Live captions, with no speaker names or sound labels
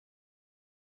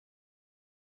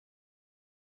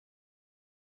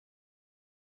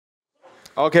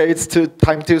Okay, it's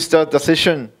time to start the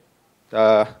session.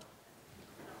 How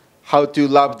to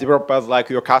love developers like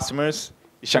your customers.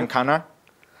 Ishan Khanna.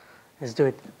 Let's do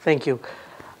it. Thank you.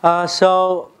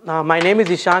 My name is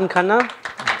Ishan Khanna.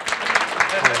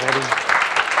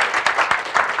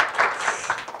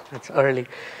 It's early.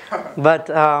 But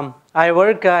I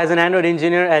work as an Android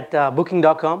engineer at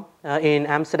Booking.com in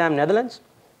Amsterdam, Netherlands.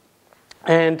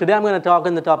 And today I'm going to talk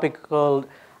on the topic called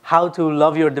how to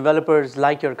love your developers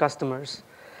like your customers.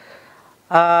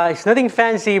 It's nothing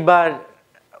fancy, but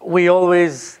we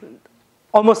almost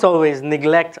always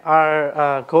neglect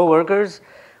our co-workers.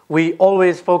 We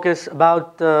always focus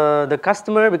about the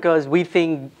customer because we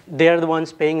think they're the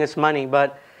ones paying us money.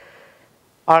 But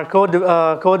our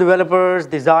co-developers,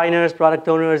 designers, product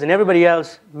owners, and everybody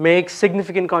else make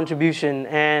significant contribution,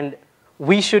 and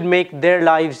we should make their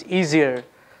lives easier,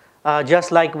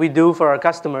 just like we do for our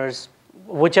customers,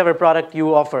 whichever product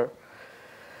you offer.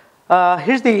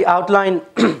 Here's the outline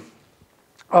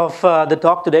of the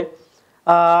talk today.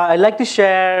 I'd like to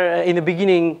share in the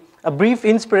beginning a brief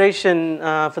inspiration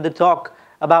for the talk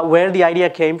about where the idea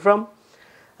came from.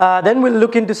 Then we'll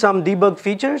look into some debug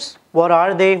features. What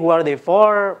are they? Who are they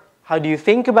for? How do you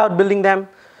think about building them?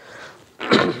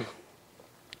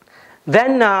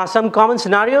 Then some common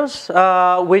scenarios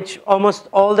which almost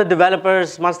all the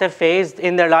developers must have faced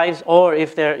in their lives, or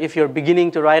if you're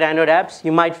beginning to write Android apps,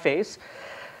 you might face.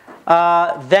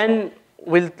 Then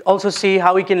we'll also see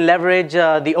how we can leverage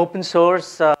the open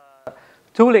source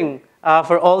tooling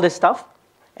for all this stuff.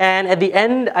 And at the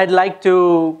end, I'd like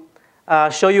to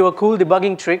show you a cool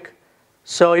debugging trick.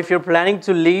 So if you're planning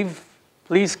to leave,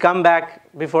 please come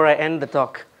back before I end the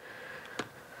talk.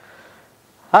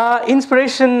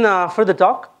 Inspiration for the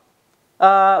talk.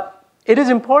 It is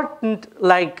important,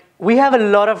 like we have a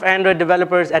lot of Android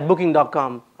developers at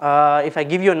Booking.com. If I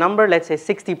give you a number, let's say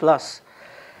 60 plus.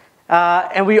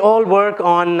 And we all work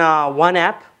on one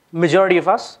app, majority of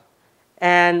us.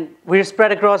 And we're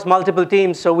spread across multiple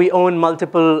teams, so we own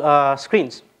multiple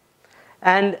screens.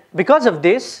 And because of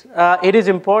this, it is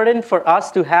important for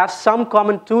us to have some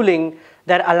common tooling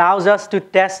that allows us to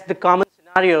test the common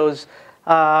scenarios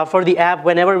for the app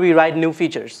whenever we write new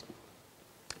features.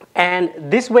 And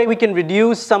this way we can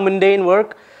reduce some mundane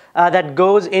work that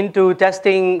goes into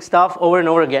testing stuff over and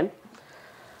over again.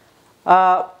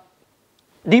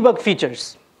 Debug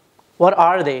features. What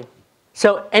are they?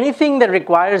 So anything that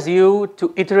requires you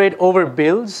to iterate over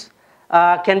builds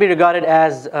can be regarded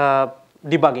as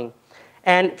debugging.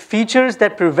 And features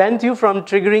that prevent you from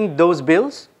triggering those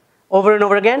builds over and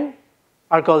over again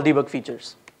are called debug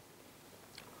features.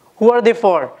 Who are they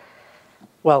for?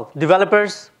 Well,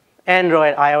 developers,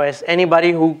 Android, iOS,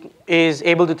 anybody who is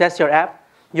able to test your app,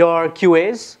 your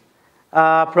QAs,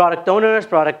 product owners,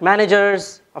 product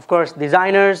managers, of course,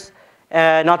 designers,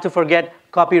 not to forget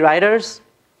copywriters.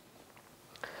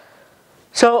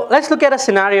 So let's look at a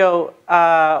scenario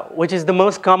which is the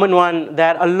most common one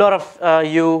that a lot of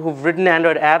you who've written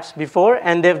Android apps before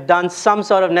and they've done some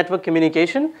sort of network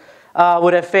communication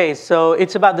would have faced. So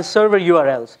it's about the server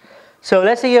URLs. So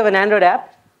let's say you have an Android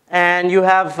app and you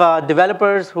have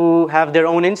developers who have their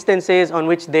own instances on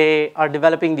which they are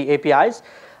developing the APIs,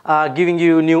 giving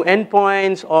you new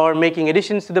endpoints or making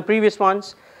additions to the previous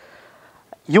ones.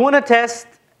 You want to test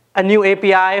a new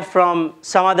API from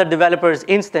some other developer's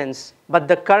instance, but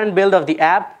the current build of the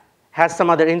app has some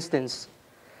other instance.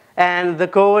 And the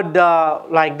code,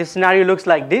 like this scenario looks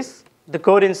like this. The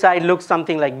code inside looks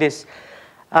something like this.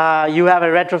 You have a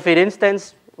retrofit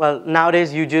instance. Well,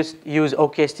 nowadays you just use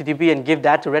OKHTTP and give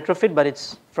that to retrofit, but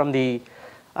it's from the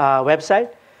website.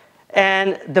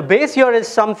 And the base URL is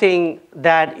something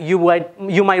that you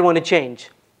might want to change.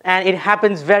 And it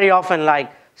happens very often,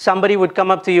 like somebody would come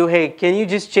up to you, hey, can you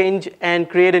just change and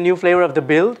create a new flavor of the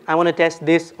build? I want to test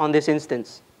this on this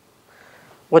instance.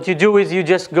 What you do is you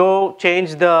just go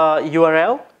change the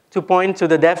URL to point to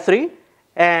the dev3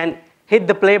 and hit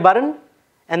the play button,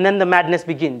 and then the madness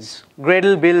begins.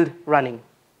 Gradle build running.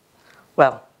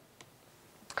 Well,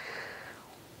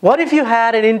 what if you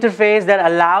had an interface that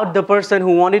allowed the person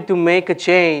who wanted to make a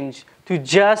change to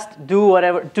just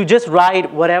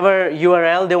write whatever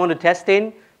URL they want to test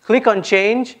in, click on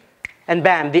change, and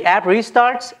bam, the app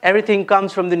restarts, everything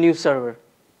comes from the new server.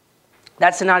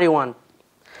 That's scenario one.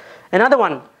 Another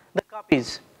one, the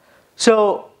copies.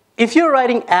 So if you're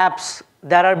writing apps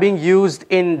that are being used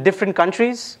in different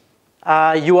countries,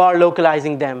 you are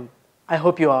localizing them. I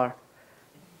hope you are.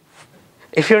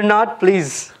 If you're not,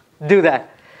 please do that.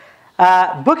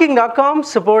 Booking.com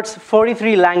supports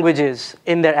 43 languages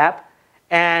in their app,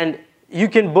 and you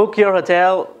can book your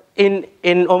hotel in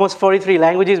almost 43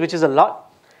 languages, which is a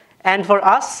lot. And for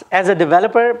us as a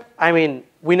developer, I mean,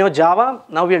 we know Java.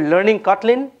 Now we're learning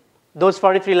Kotlin. Those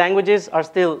 43 languages are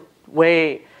still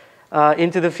way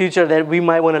into the future that we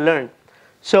might want to learn.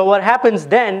 So what happens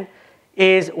then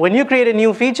is when you create a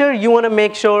new feature, you want to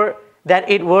make sure that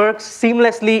it works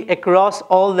seamlessly across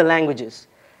all the languages.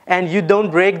 And you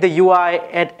don't break the UI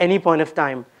at any point of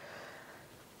time.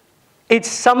 It's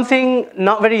something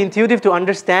not very intuitive to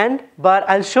understand, but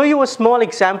I'll show you a small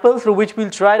example through which we'll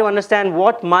try to understand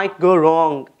what might go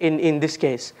wrong in this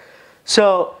case.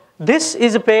 So this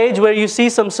is a page where you see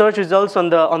some search results on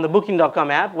the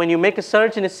Booking.com app. When you make a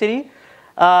search in a city,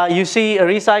 you see a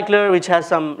recycler which has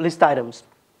some list items.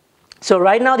 So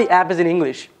right now the app is in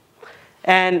English.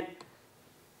 And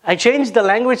I changed the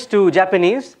language to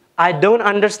Japanese. I don't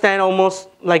understand almost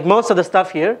like most of the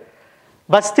stuff here.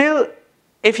 But still,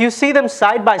 if you see them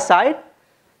side by side,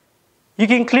 you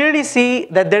can clearly see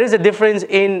that there is a difference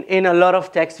in a lot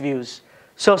of text views.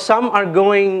 So some are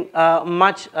going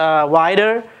much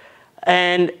wider.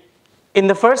 And in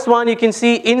the first one, you can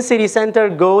see in city center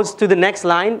goes to the next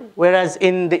line, whereas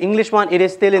in the English one, it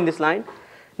is still in this line.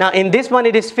 Now, in this one,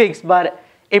 it is fixed, but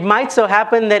it might so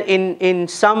happen that in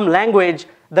some language,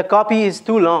 the copy is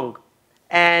too long,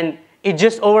 and it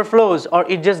just overflows, or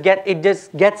it just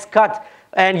gets cut,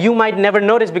 and you might never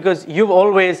notice because you've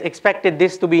always expected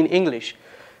this to be in English.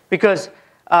 Because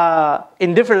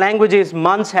in different languages,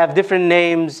 months have different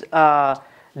names,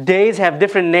 days have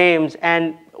different names,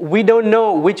 and we don't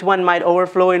know which one might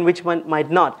overflow and which one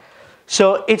might not.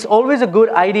 So it's always a good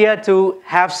idea to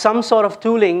have some sort of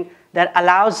tooling that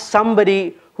allows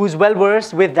somebody who's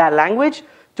well-versed with that language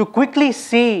to quickly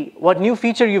see what new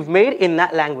feature you've made in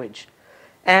that language.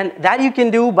 And that you can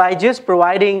do by just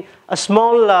providing a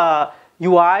small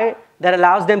UI that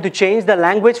allows them to change the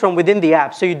language from within the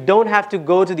app. So you don't have to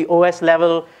go to the OS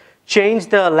level, change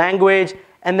the language,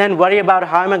 and then worry about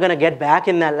how am I going to get back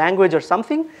in that language or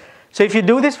something. So if you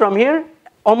do this from here,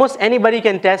 almost anybody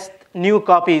can test new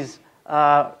copies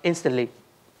instantly.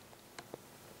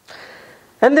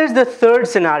 And there's the third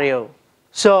scenario.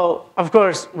 So, of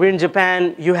course, we're in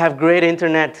Japan. You have great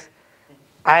internet.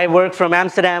 I work from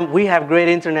Amsterdam. We have great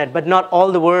internet. But not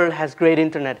all the world has great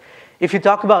internet. If you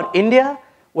talk about India,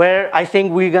 where I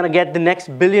think we're going to get the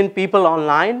next billion people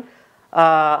online,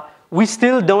 we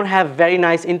still don't have very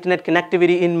nice internet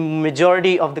connectivity in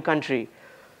majority of the country.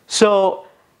 So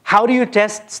how do you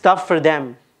test stuff for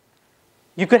them?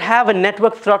 You could have a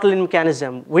network throttling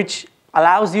mechanism, which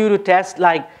allows you to test,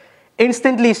 like,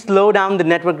 instantly slow down the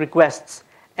network requests.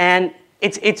 And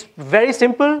it's very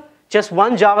simple, just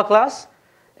one Java class.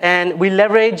 And we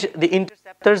leverage the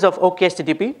interceptors of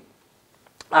OKHTTP.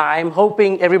 I'm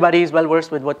hoping everybody is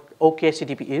well-versed with what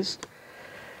OKHTTP is.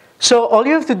 So all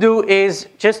you have to do is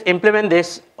just implement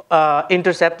this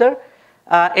interceptor.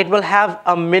 It will have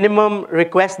a minimum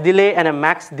request delay and a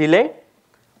max delay,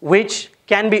 which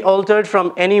can be altered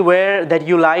from anywhere that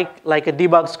you like a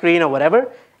debug screen or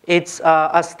whatever. It's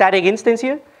a static instance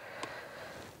here.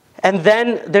 And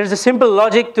then there's a simple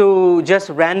logic to just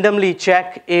randomly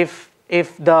check if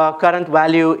the current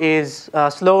value is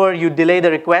slower, you delay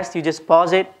the request, you just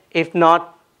pause it. If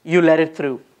not, you let it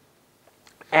through.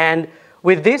 And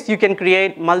with this, you can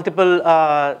create multiple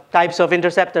types of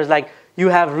interceptors. Like you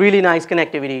have really nice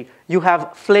connectivity, you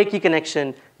have flaky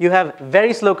connection, you have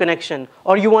very slow connection,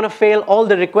 or you want to fail all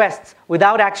the requests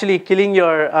without actually killing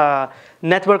your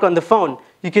network on the phone.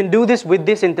 You can do this with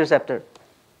this interceptor.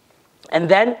 And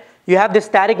then you have this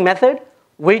static method,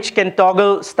 which can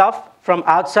toggle stuff from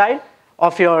outside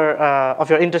of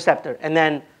your interceptor. And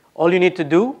then all you need to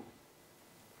do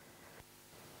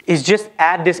is just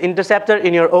add this interceptor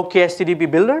in your OKHTTP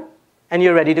builder, and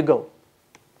you're ready to go.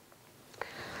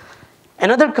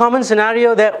 Another common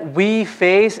scenario that we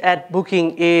face at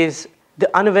Booking is the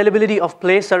unavailability of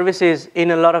Play services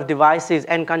in a lot of devices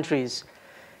and countries.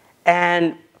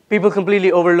 And people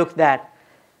completely overlook that.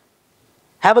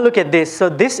 Have a look at this. So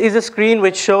this is a screen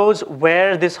which shows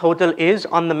where this hotel is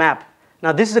on the map.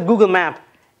 Now this is a Google map,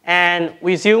 and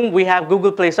we assume we have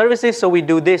Google Play services, so we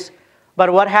do this.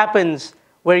 But what happens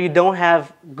where you don't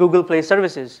have Google Play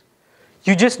services?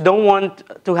 You just don't want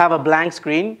to have a blank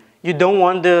screen. You don't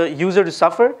want the user to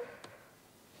suffer.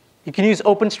 You can use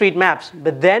OpenStreetMaps,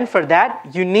 but then for that,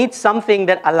 you need something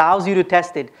that allows you to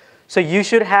test it. So you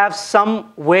should have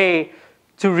some way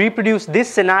to reproduce this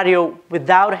scenario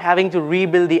without having to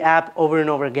rebuild the app over and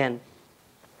over again.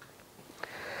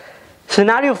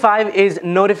 Scenario 5 is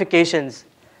notifications.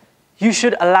 You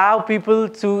should allow people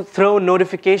to throw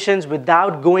notifications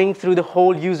without going through the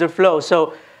whole user flow.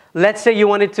 So let's say you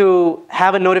wanted to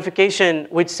have a notification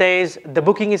which says the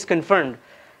booking is confirmed.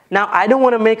 Now, I don't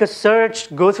want to make a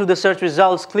search, go through the search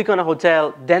results, click on a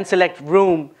hotel, then select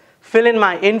room, fill in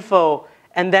my info,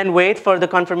 and then wait for the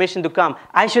confirmation to come.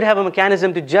 I should have a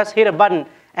mechanism to just hit a button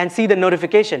and see the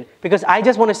notification, because I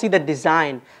just want to see the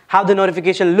design, how the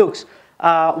notification looks,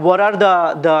 what are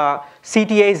the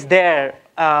CTAs there,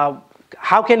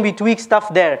 how can we tweak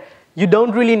stuff there. You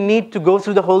don't really need to go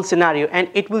through the whole scenario, and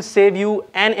it will save you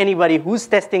and anybody who's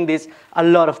testing this a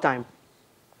lot of time.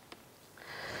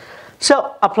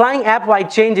 So applying app-wide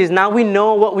changes, now we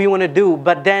know what we want to do,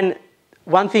 but then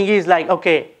one thing is like,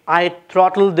 okay, I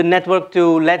throttled the network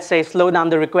to, let's say, slow down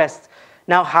the requests.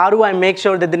 Now, how do I make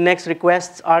sure that the next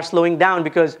requests are slowing down?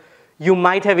 Because you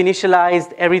might have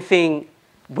initialized everything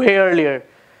way earlier.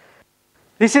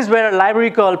 This is where a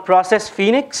library called Process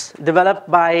Phoenix,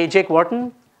 developed by Jake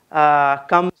Wharton,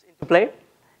 comes into play.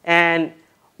 And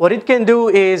what it can do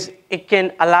is it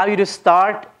can allow you to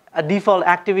start a default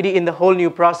activity in the whole new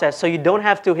process. So you don't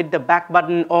have to hit the back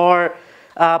button or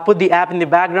put the app in the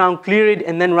background, clear it,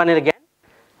 and then run it again.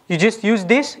 You just use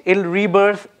this, it'll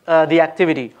rebirth the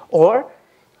activity. Or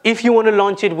if you want to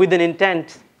launch it with an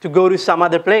intent to go to some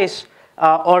other place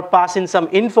or pass in some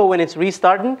info when it's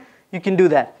restarting, you can do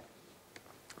that.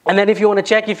 And then if you want to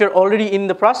check if you're already in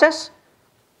the process,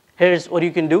 here's what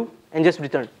you can do, and just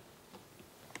return.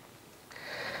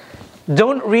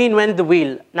 Don't reinvent the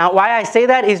wheel. Now, why I say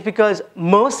that is because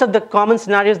most of the common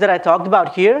scenarios that I talked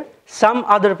about here, some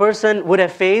other person would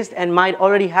have faced and might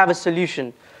already have a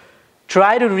solution.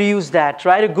 Try to reuse that.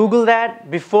 Try to Google that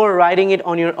before writing it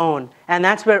on your own. And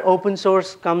that's where open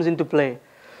source comes into play.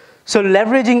 So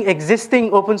leveraging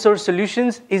existing open source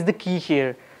solutions is the key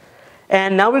here.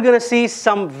 And now we're going to see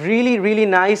some really, really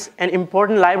nice and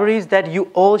important libraries that you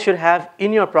all should have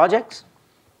in your projects.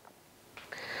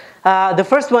 The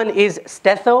first one is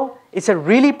Stetho. It's a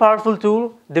really powerful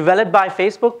tool developed by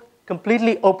Facebook,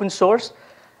 completely open source.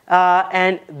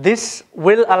 And this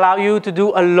will allow you to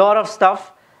do a lot of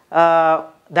stuff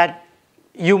that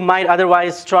you might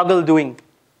otherwise struggle doing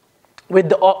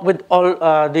with all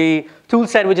the tool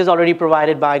set which is already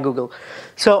provided by Google.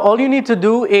 So all you need to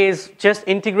do is just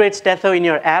integrate Stetho in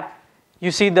your app.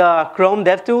 You see the Chrome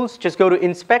DevTools, just go to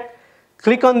Inspect,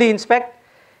 click on the Inspect,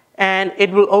 and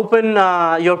it will open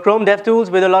your Chrome DevTools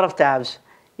with a lot of tabs.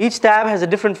 Each tab has a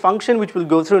different function, which we'll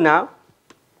go through now.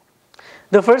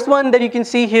 The first one that you can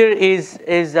see here is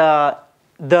the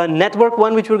network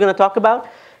one, which we're going to talk about.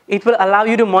 It will allow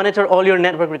you to monitor all your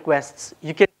network requests.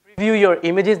 You can preview your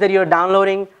images that you're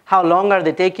downloading, how long are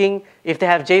they taking. If they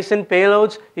have JSON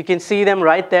payloads, you can see them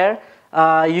right there.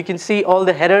 You can see all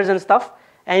the headers and stuff.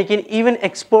 And you can even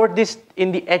export this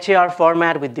in the HAR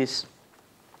format with this.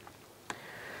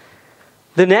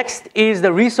 The next is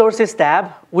the Resources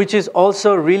tab, which is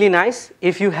also really nice.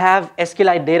 If you have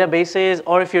SQLite databases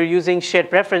or if you're using shared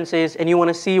preferences and you want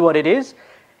to see what it is,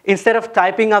 instead of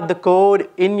typing up the code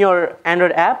in your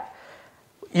Android app,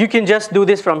 you can just do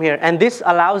this from here. And this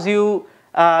allows you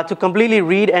to completely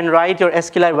read and write your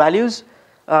SQLite values,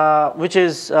 which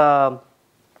is a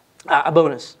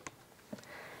bonus.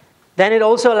 Then it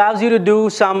also allows you to do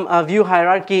some view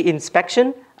hierarchy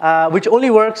inspection, which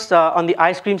only works on the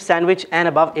ice cream sandwich and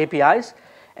above APIs.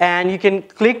 And you can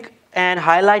click and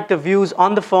highlight the views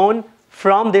on the phone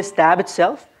from this tab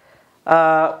itself.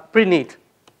 Pretty neat.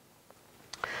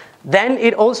 Then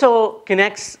it also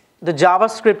connects the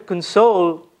JavaScript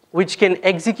console, which can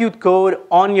execute code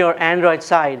on your Android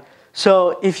side.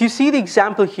 So if you see the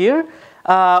example here,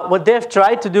 what they've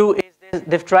tried to do is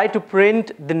they've tried to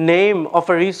print the name of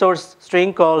a resource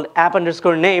string called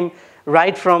app_name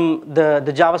right from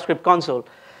the JavaScript console,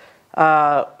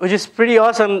 which is pretty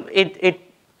awesome.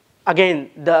 Again,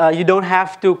 you don't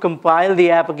have to compile the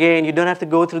app again. You don't have to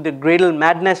go through the Gradle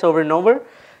madness over and over.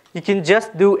 You can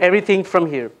just do everything from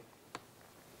here.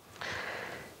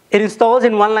 It installs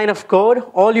in one line of code.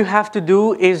 All you have to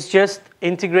do is just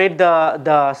integrate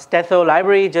the Stetho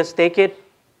library. Just take it,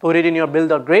 put it in your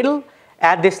build.gradle,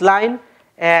 add this line,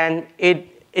 and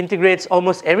it integrates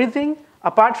almost everything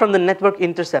apart from the network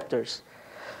interceptors,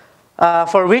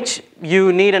 for which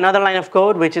you need another line of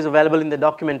code, which is available in the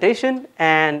documentation.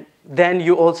 And then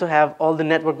you also have all the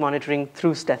network monitoring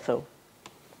through Stetho.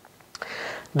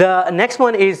 The next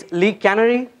one is Leak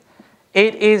Canary.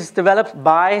 It is developed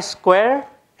by Square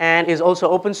and is also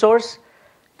open source.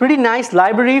 Pretty nice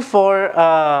library for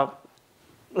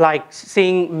like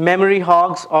seeing memory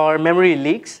hogs or memory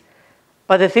leaks.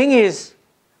 But the thing is,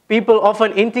 people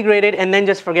often integrate it and then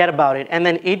just forget about it. And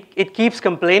then it keeps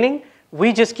complaining.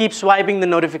 We just keep swiping the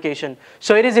notification.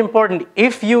 So it is important,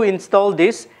 if you install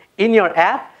this in your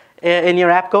app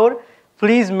code,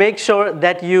 please make sure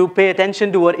that you pay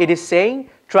attention to what it is saying.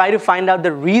 Try to find out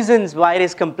the reasons why it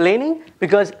is complaining,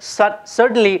 because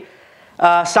certainly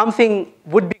something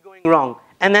would be going wrong.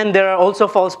 And then there are also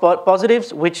false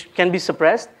positives, which can be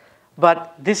suppressed.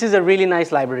 But this is a really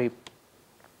nice library.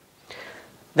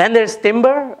 Then there's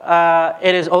Timber.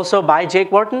 It is also by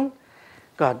Jake Wharton.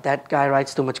 God, that guy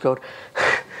writes too much code.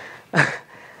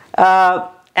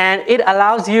 And it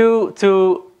allows you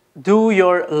to do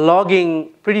your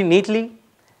logging pretty neatly.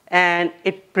 And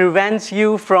it prevents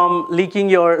you from leaking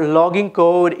your logging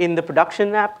code in the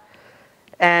production app.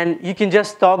 And you can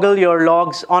just toggle your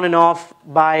logs on and off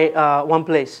by one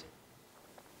place.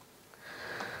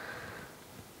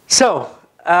 So,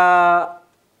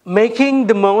 making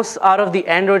the most out of the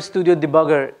Android Studio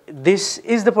debugger. This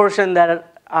is the portion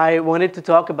that I wanted to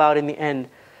talk about in the end.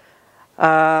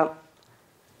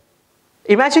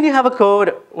 Imagine you have a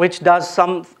code which does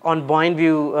some on point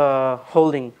view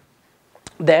holding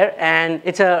there, and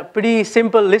it's a pretty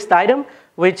simple list item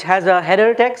which has a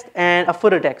header text and a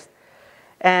footer text.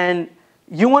 And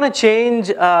you want to change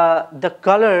the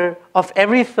color of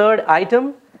every third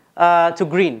item to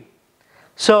green.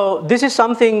 So this is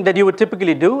something that you would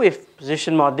typically do if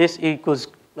position mod this equals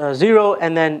 0,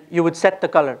 and then you would set the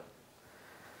color.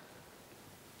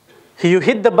 You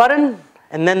hit the button,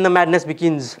 and then the madness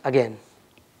begins again.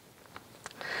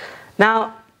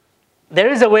 Now, there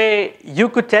is a way you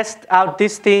could test out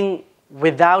this thing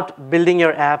without building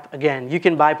your app again. You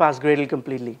can bypass Gradle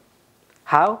completely.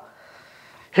 How?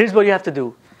 Here's what you have to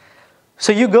do.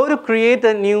 So you go to create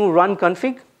a new run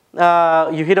config.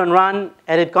 You hit on run,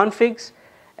 edit configs,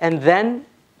 and then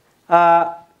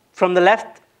from the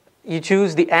left, you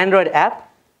choose the Android app.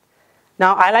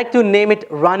 Now, I like to name it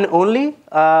run only,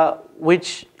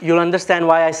 which you'll understand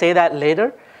why I say that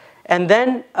later. And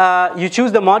then you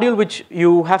choose the module which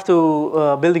you have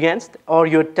to build against, or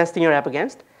you're testing your app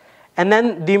against. And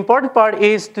then the important part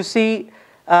is to see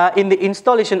in the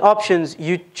installation options,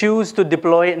 you choose to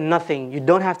deploy nothing. You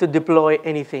don't have to deploy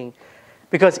anything.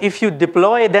 Because if you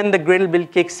deploy, then the Gradle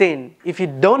build kicks in. If you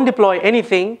don't deploy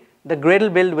anything, the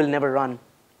Gradle build will never run.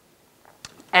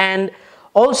 And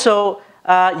also,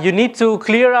 you need to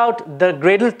clear out the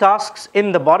Gradle tasks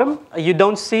in the bottom. You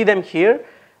don't see them here,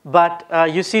 but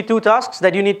you see two tasks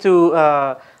that you need to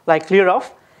like clear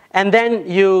off. And then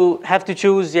you have to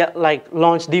choose like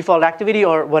launch default activity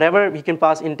or whatever. You can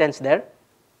pass intents there.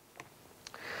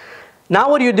 Now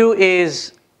what you do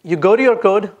is you go to your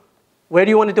code. Where do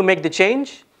you want to make the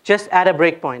change? Just add a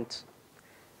breakpoint.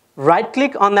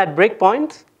 Right-click on that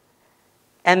breakpoint,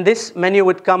 and this menu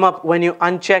would come up when you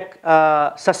uncheck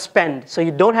suspend. So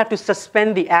you don't have to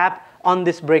suspend the app on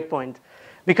this breakpoint.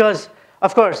 Because,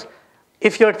 of course,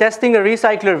 if you're testing a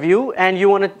recycler view and you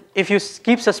want to, if you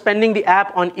keep suspending the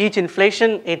app on each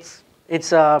inflation, it's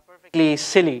perfectly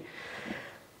silly.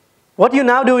 What you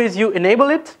now do is you enable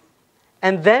it,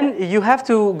 and then you have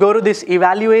to go to this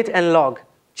evaluate and log.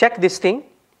 Check this thing.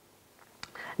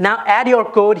 Now add your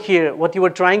code here, what you were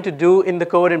trying to do in the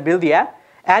code and build the app.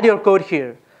 Add your code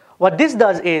here. What this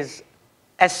does is,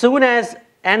 as soon as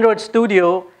Android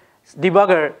Studio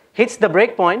debugger hits the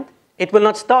breakpoint, it will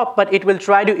not stop, but it will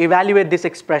try to evaluate this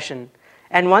expression.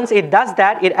 And once it does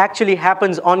that, it actually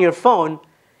happens on your phone.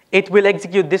 It will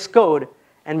execute this code.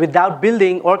 And without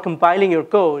building or compiling your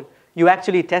code, you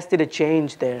actually tested a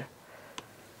change there.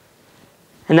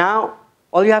 And now,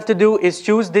 all you have to do is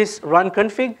choose this run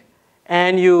config,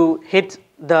 and you hit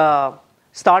the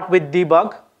start with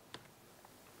debug.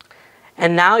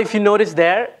 And now if you notice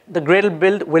there, the Gradle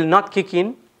build will not kick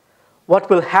in. What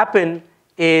will happen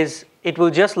is it will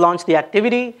just launch the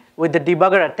activity with the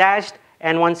debugger attached,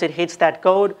 and once it hits that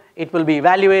code, it will be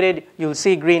evaluated. You'll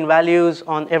see green values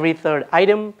on every third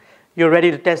item. You're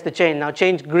ready to test the change. Now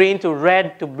change green to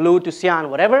red, to blue, to cyan,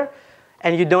 whatever,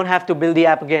 and you don't have to build the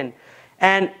app again.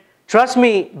 And trust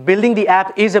me, building the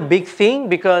app is a big thing,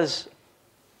 because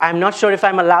I'm not sure if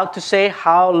I'm allowed to say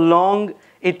how long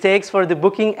it takes for the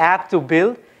booking app to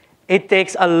build. It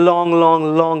takes a long,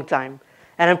 long, long time.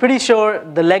 And I'm pretty sure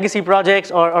the legacy projects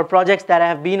or projects that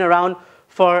have been around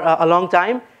for a long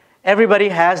time, everybody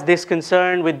has this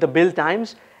concern with the build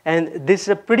times. And this is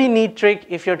a pretty neat trick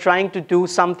if you're trying to do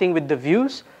something with the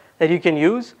views that you can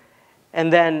use,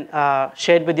 and then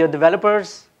share it with your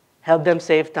developers, help them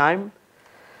save time.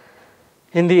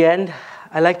 In the end,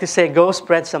 I like to say, go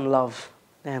spread some love.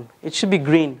 Damn, it should be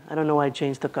green. I don't know why I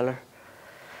changed the color.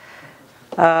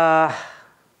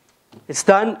 It's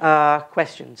done.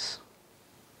 Questions?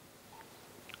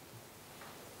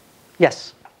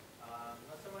 Yes?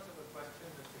 Not so much of a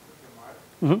question, but just a remark.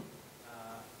 Mm-hmm.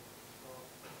 So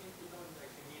I think you don't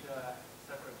actually need a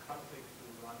separate config to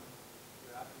run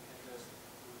your app. You can just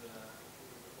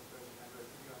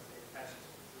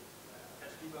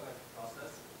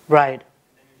Right.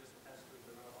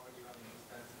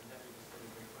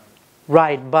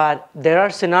 Right, but there are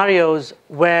scenarios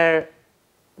where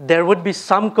there would be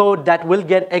some code that will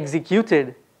get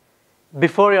executed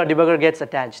before your debugger gets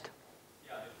attached.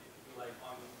 Yeah, if you do like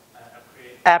on app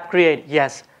create. App create,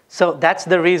 yes. So that's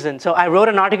the reason. So I wrote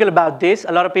an article about this.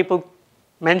 A lot of people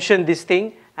mentioned this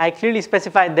thing. I clearly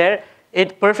specified there.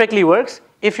 It perfectly works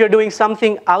if you're doing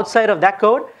something outside of that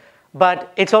code,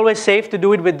 but it's always safe to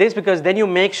do it with this because then you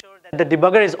make sure that the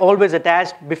debugger is always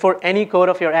attached before any code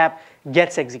of your app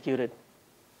gets executed.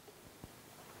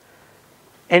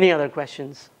 Any other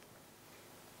questions?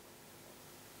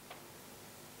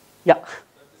 Yeah. So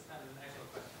this kind of an actual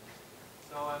question.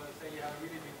 So you say you have a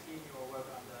really big team you will work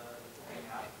on the cooking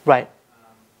app. Right.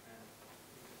 And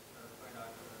you just find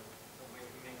out some way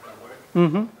to make that work.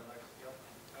 Mm-hmm.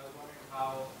 I was wondering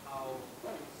how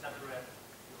separate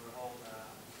your whole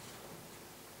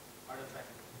artifact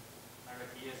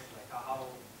hierarchy is. Like how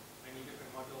many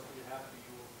different modules do you have? Do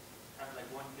you have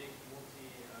like one big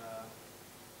multi-module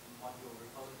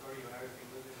repository or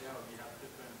everything lives in there, or do you have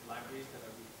different libraries that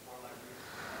are these core libraries?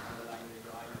 Allowing the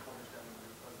UI to publish them in the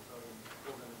repository and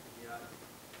pull them into the app?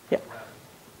 Yeah.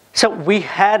 So we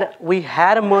had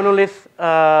a monolith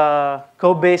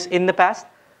code base in the past,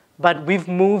 but we've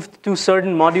moved to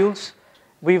certain modules.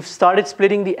 We've started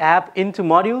splitting the app into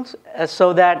modules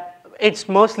so that it's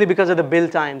mostly because of the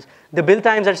build times. The build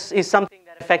times is something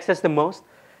that affects us the most.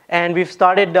 And we've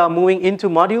started moving into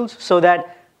modules so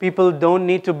that people don't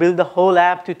need to build the whole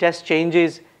app to test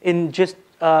changes in just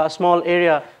a small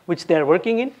area which they're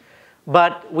working in.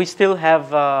 But we still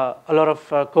have a lot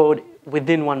of code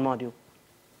within one module.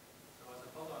 So as a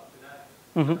follow-up to that,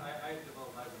 Mm-hmm. I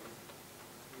develop libraries,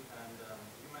 and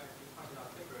you pointed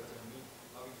out Timber as a neat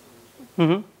logging solution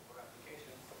Mm-hmm. for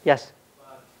applications. Yes.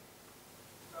 But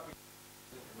probably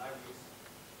different libraries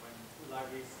when two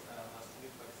libraries are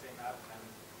split by the same app and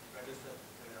register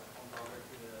their own logger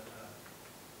to the.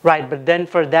 Right, but then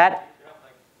for that,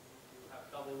 You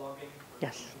have double logging for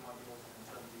yes. two modules, and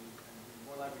suddenly, and the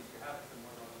more libraries you have, the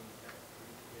more logging you get for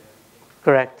each everything.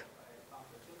 Correct. I found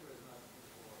that Timber is not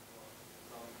useful for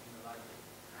logging in the library.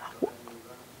 So have you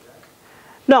run into that?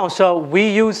 No, so we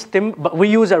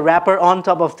use a wrapper on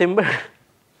top of Timber.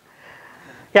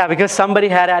 Yeah, because somebody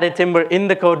had added Timber in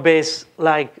the code base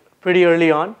like pretty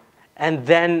early on, and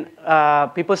then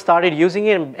people started using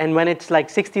it, and when it's like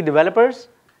 60 developers,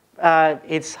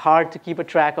 it's hard to keep a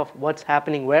track of what's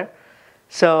happening where.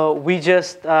 So we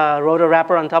just wrote a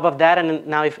wrapper on top of that, and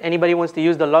now if anybody wants to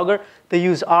use the logger, they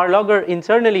use our logger.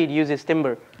 Internally, it uses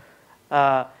Timber.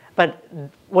 But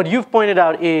what you've pointed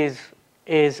out is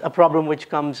a problem which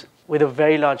comes with a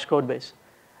very large code base.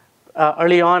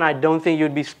 Early on, I don't think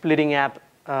you'd be splitting app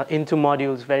into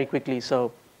modules very quickly,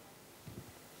 so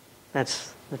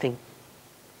that's the thing.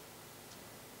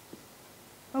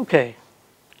 Okay,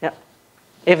 yeah.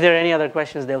 If there are any other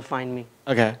questions, they'll find me.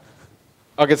 Okay.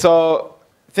 Okay, so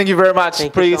thank you very much.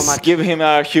 Thank you so Please much. give him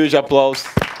a huge applause.